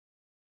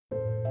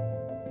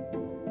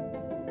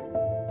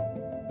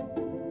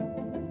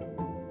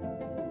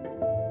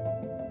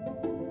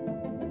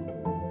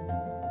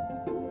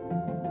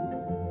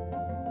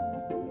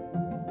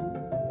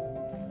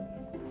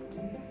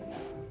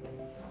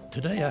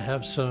Today I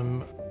have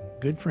some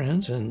good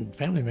friends and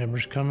family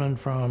members coming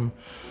from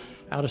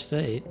out of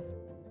state.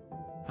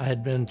 I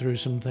had been through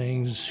some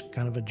things,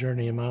 kind of a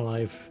journey in my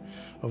life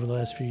over the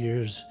last few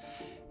years,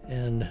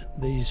 and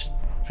these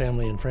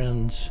family and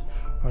friends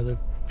are the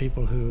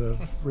people who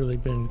have really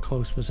been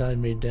close beside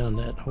me down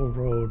that whole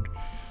road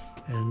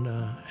and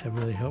have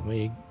really helped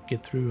me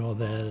get through all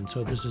that. And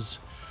so this is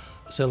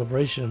a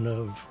celebration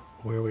of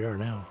where we are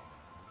now.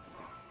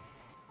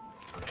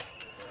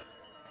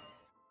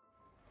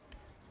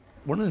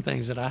 One of the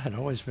things that I had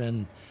always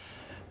been,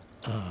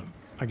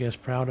 I guess,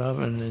 proud of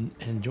and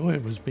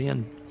enjoyed was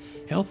being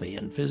healthy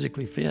and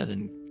physically fit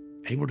and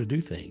able to do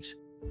things.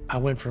 I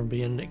went from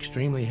being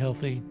extremely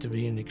healthy to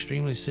being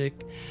extremely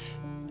sick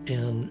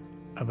in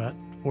about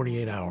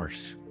 48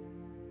 hours.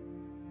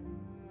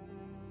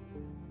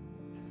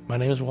 My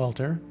name is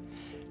Walter,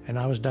 and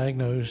I was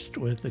diagnosed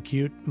with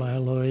acute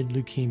myeloid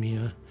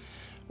leukemia,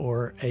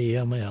 or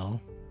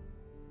AML.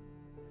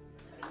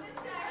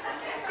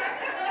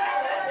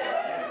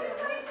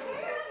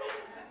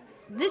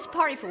 This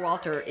party for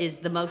Walter is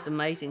the most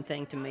amazing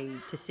thing to me,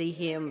 to see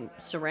him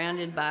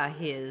surrounded by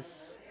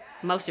his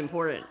most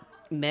important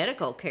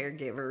medical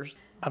caregivers.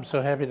 I'm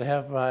so happy to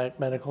have my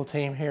medical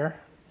team here.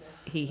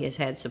 He has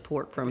had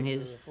support from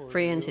his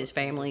friends, his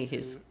family,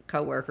 his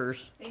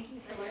coworkers. Thank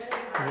you so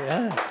much.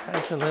 Yeah,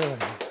 absolutely.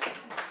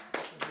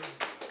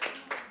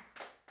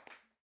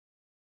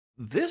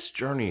 This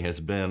journey has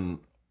been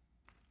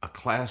a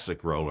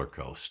classic roller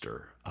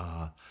coaster.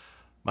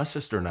 My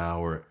sister and I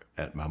were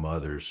at my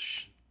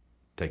mother's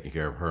taking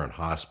care of her in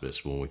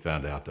hospice when we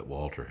found out that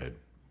Walter had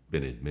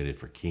been admitted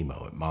for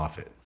chemo at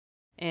Moffitt.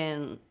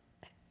 And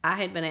I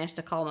had been asked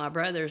to call my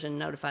brothers and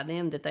notify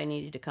them that they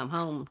needed to come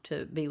home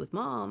to be with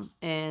Mom.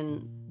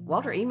 And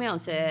Walter emailed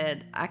and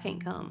said, I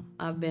can't come.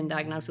 I've been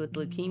diagnosed with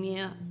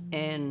leukemia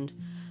and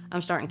I'm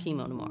starting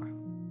chemo tomorrow.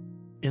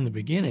 In the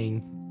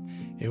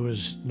beginning, it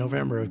was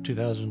November of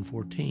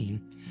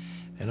 2014,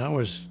 and I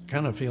was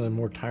kind of feeling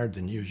more tired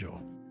than usual.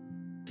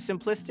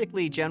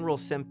 Simplistically, general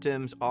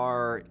symptoms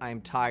are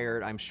I'm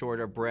tired, I'm short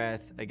of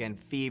breath, again,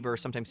 fever,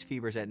 sometimes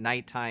fevers at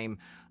nighttime,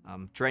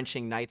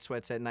 drenching night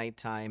sweats at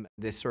nighttime,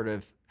 this sort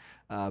of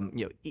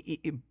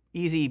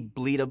easy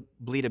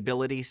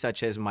bleedability,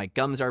 such as my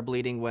gums are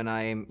bleeding when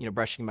I'm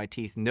brushing my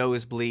teeth,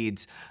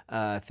 nosebleeds,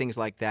 things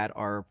like that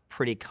are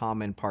pretty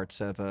common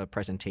parts of a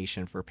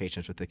presentation for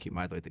patients with acute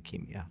myeloid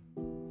leukemia.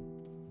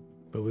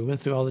 But we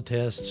went through all the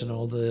tests and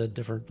all the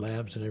different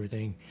labs and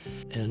everything,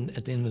 and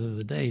at the end of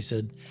the day he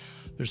said,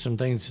 there's some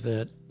things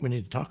that we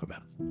need to talk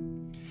about.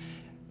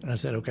 And I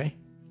said, okay.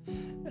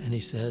 And he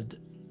said,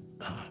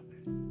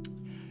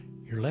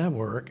 your lab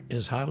work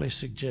is highly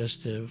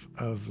suggestive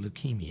of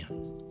leukemia.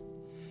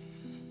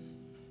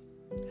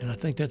 And I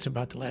think that's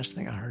about the last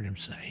thing I heard him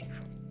say.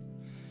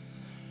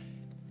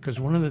 Because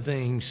one of the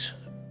things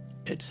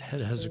it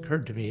has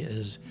occurred to me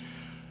is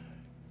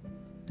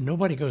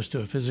nobody goes to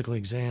a physical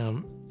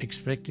exam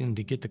expecting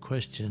to get the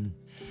question,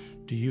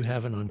 do you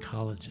have an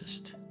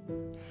oncologist?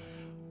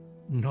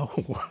 No,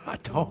 I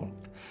don't.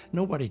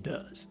 Nobody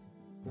does.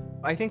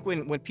 I think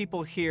when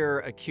people hear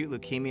acute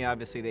leukemia,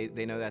 obviously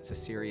they know that's a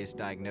serious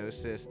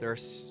diagnosis.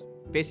 There's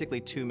basically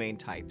two main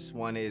types.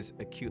 One is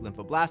acute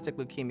lymphoblastic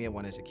leukemia,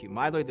 one is acute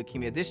myeloid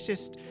leukemia. This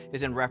just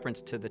is in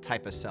reference to the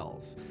type of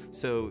cells.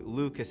 So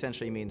leuc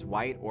essentially means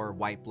white or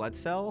white blood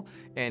cell,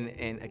 and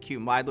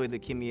acute myeloid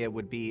leukemia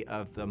would be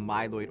of the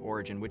myeloid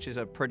origin, which is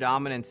a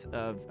predominance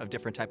of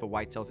different type of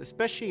white cells,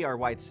 especially our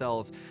white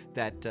cells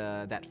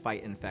that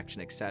fight infection,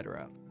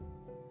 etc.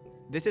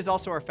 This is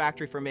also our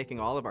factory for making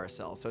all of our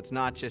cells. So it's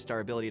not just our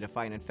ability to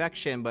fight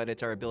infection, but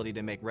it's our ability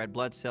to make red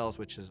blood cells,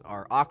 which is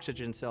our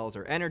oxygen cells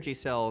or energy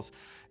cells,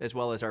 as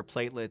well as our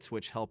platelets,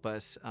 which help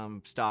us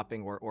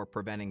stopping or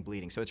preventing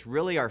bleeding. So it's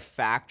really our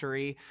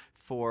factory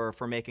for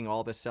making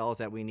all the cells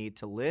that we need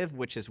to live,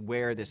 which is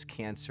where this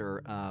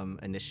cancer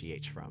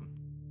initiates from.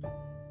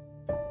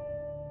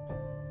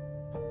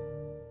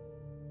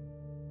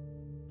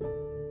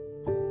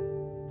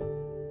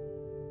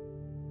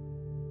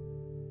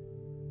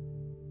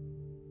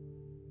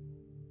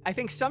 I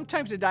think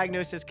sometimes the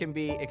diagnosis can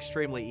be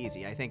extremely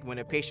easy. I think when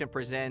a patient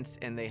presents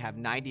and they have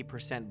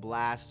 90%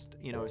 blast,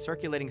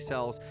 circulating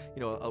cells,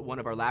 one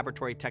of our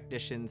laboratory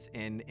technicians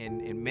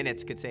in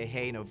minutes could say,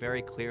 hey,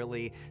 very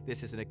clearly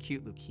this is an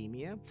acute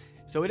leukemia.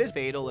 So it is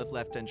fatal if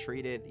left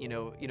untreated.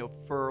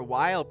 For a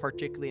while,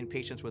 particularly in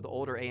patients with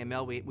older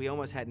AML, we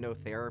almost had no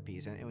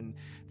therapies, and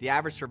the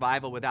average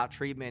survival without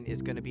treatment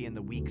is going to be in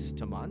the weeks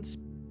to months.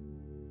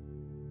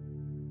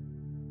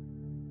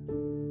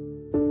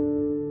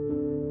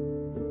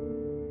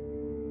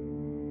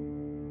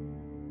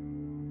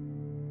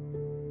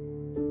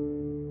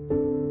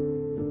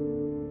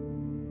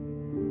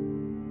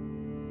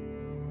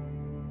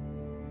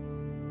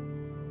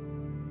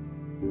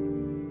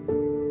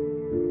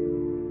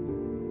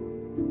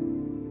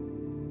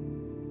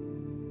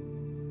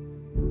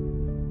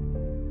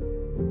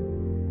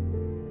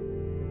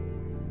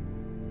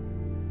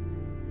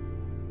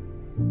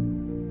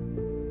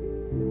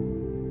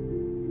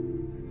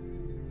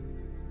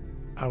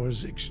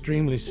 was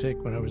extremely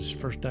sick when I was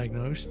first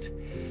diagnosed,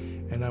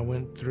 and I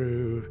went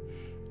through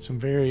some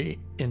very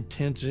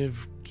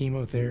intensive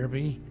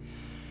chemotherapy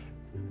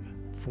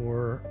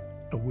for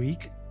a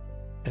week,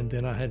 and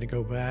then I had to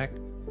go back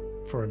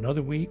for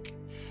another week.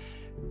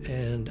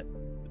 And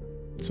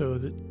so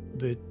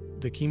the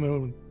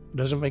chemo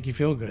doesn't make you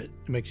feel good.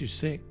 It makes you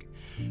sick.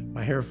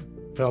 My hair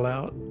fell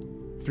out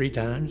 3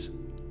 times,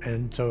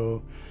 and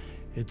so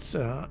it's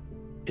a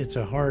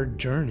hard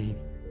journey.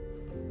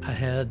 I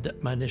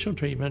had my initial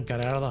treatment,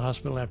 got out of the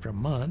hospital after a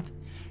month,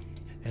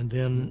 and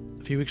then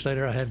a few weeks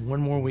later I had 1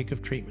 more week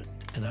of treatment,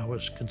 and I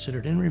was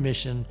considered in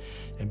remission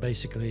and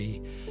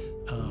basically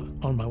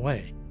on my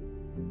way.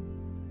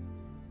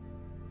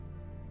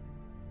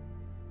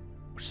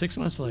 6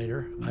 months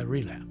later, I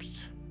relapsed.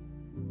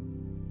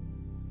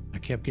 I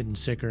kept getting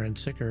sicker and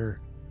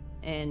sicker.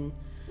 And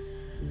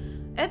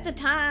at the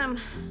time,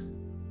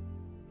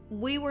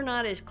 we were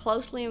not as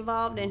closely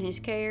involved in his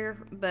care,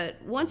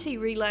 but once he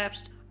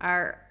relapsed,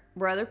 our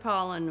brother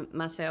Paul and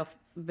myself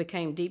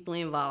became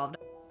deeply involved.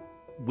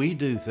 We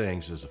do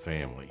things as a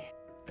family,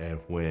 and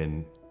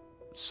when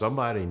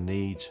somebody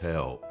needs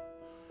help,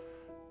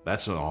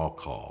 that's an all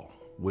call.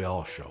 We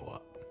all show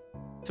up.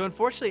 So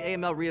unfortunately,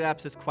 AML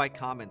relapse is quite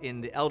common.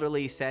 In the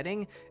elderly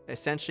setting,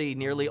 essentially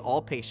nearly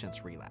all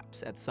patients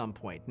relapse at some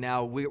point.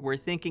 Now, we're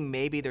thinking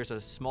maybe there's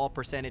a small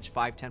percentage,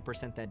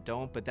 5–10% that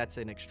don't, but that's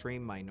an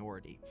extreme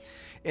minority.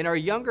 In our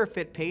younger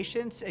fit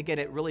patients, again,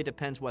 it really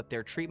depends what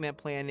their treatment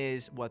plan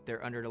is, what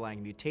their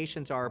underlying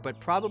mutations are, but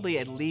probably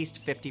at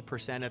least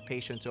 50% of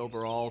patients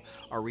overall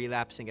are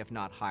relapsing, if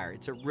not higher.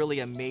 It's really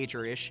a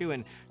major issue,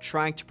 and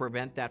trying to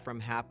prevent that from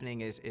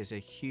happening is a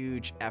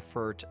huge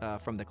effort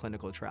from the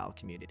clinical trial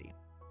community.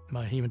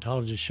 My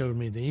hematologist showed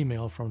me the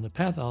email from the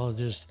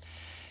pathologist,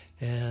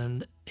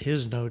 and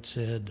his note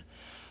said,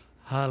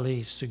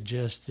 highly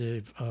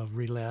suggestive of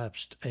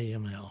relapsed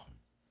AML,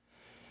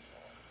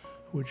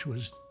 which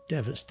was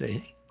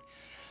devastating.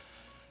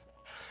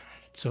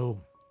 So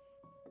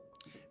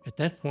at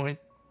that point,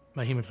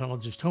 my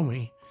hematologist told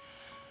me,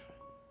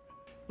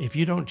 if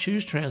you don't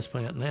choose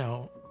transplant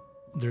now,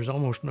 there's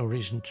almost no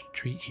reason to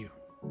treat you,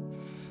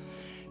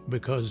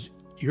 because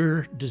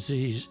your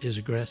disease is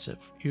aggressive.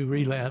 You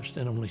relapsed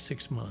in only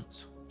 6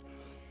 months.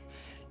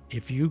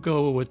 If you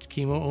go with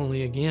chemo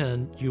only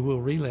again, you will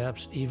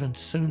relapse even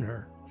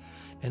sooner.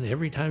 And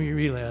every time you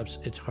relapse,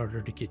 it's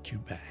harder to get you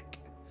back.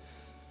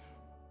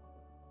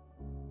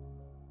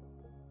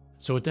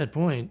 So at that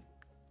point,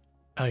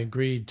 I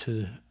agreed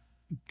to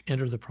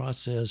enter the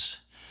process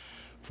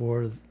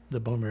for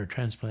the bone marrow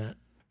transplant.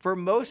 For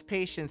most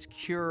patients,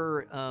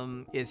 cure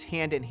is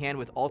hand in hand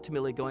with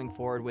ultimately going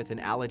forward with an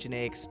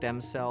allogeneic stem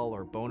cell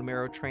or bone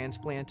marrow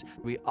transplant.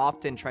 We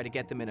often try to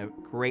get them in a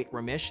great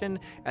remission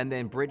and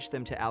then bridge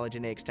them to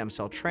allogeneic stem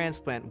cell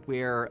transplant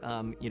where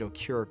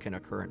cure can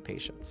occur in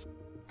patients.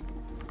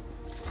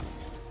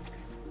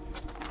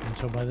 And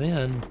so by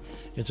then,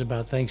 it's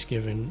about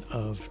Thanksgiving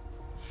of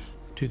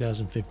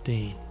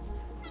 2015.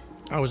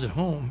 I was at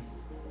home,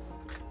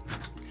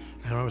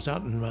 and I was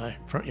out in my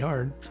front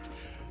yard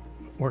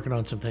working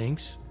on some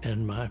things,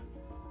 and my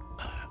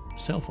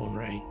cell phone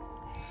rang.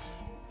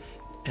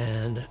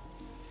 And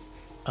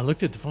I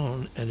looked at the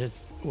phone, and it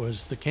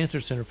was the cancer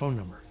center phone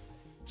number.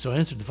 So I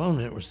answered the phone,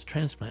 and it was the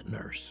transplant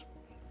nurse.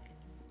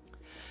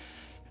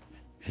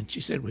 And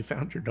she said, "We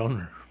found your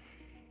donor."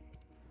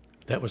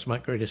 That was my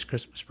greatest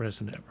Christmas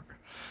present ever.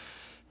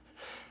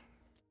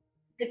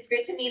 It's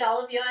great to meet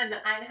all of you.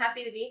 I'm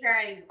happy to be here.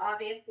 I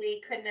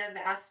obviously couldn't have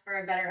asked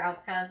for a better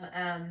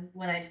outcome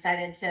when I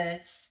decided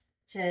to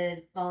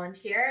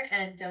volunteer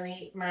and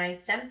donate my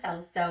stem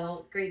cells.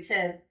 So great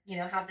to,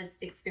 have this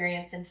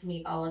experience and to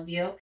meet all of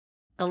you.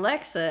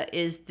 Alexa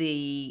is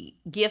the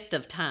gift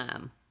of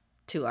time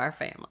to our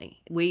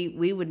family.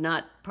 We would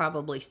not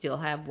probably still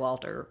have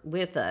Walter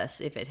with us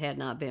if it had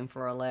not been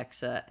for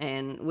Alexa,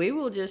 and we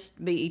will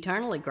just be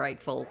eternally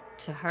grateful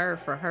to her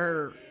for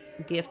her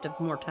gift of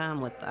more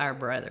time with our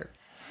brother.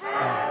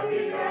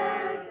 Happy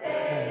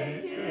birthday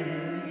to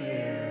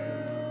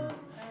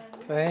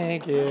you.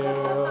 Thank you.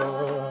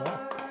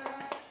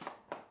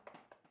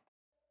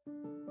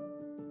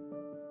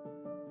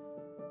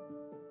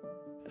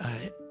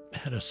 I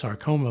had a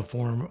sarcoma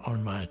form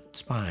on my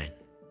spine,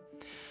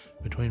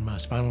 between my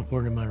spinal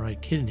cord and my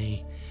right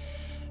kidney,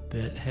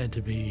 that had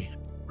to be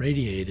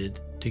radiated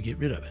to get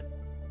rid of it.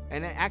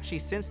 And actually,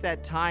 since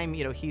that time,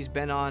 he's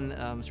been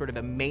on sort of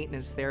a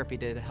maintenance therapy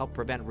to help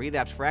prevent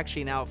relapse for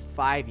actually now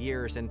 5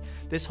 years. And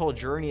this whole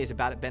journey has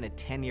been a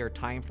 10-year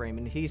time frame,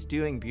 and he's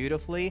doing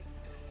beautifully.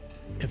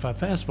 If I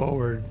fast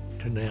forward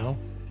to now,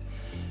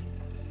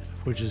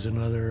 which is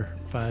another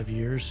 5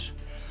 years,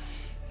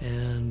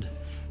 and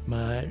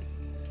my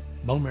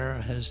bone marrow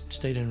has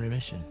stayed in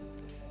remission.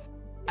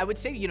 I would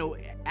say,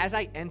 as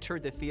I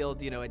entered the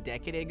field, a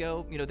decade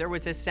ago, there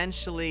was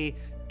essentially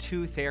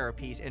 2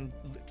 therapies and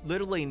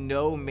literally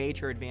no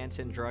major advance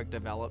in drug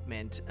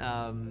development,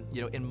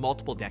 in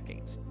multiple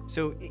decades.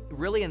 So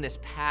really in this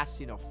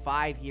past,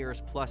 5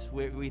 years plus,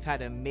 we've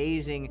had an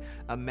amazing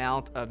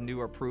amount of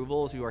new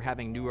approvals. We are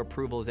having new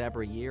approvals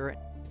every year.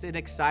 It's an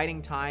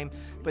exciting time,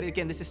 but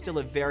again, this is still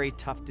a very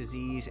tough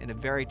disease and a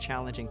very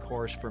challenging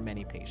course for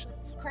many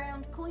patients.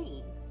 Crowned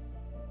queen.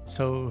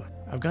 So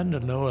I've gotten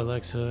to know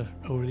Alexa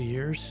over the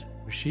years.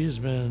 She has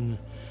been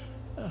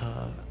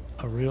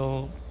a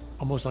real,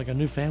 almost like a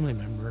new family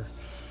member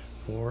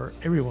for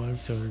everyone.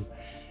 So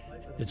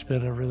it's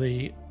been a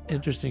really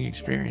interesting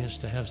experience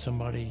to have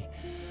somebody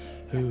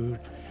who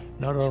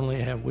not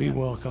only have we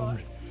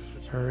welcomed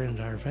her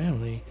into our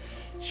family,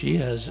 she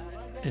has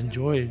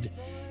enjoyed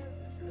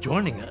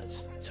joining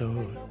us.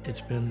 So it's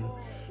been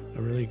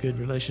a really good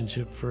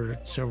relationship for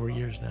several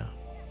years now.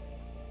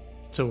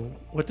 So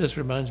what this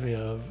reminds me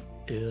of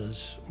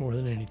is, more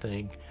than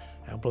anything,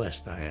 how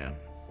blessed I am.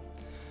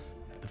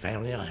 The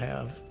family I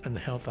have and the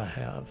health I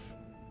have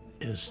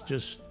is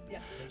just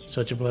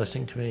such a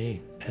blessing to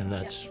me, and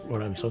that's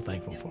what I'm so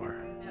thankful for.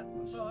 Yep.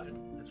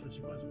 That's what she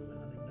was with the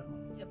hunting dog.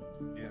 Yep.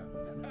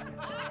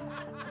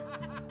 Yeah.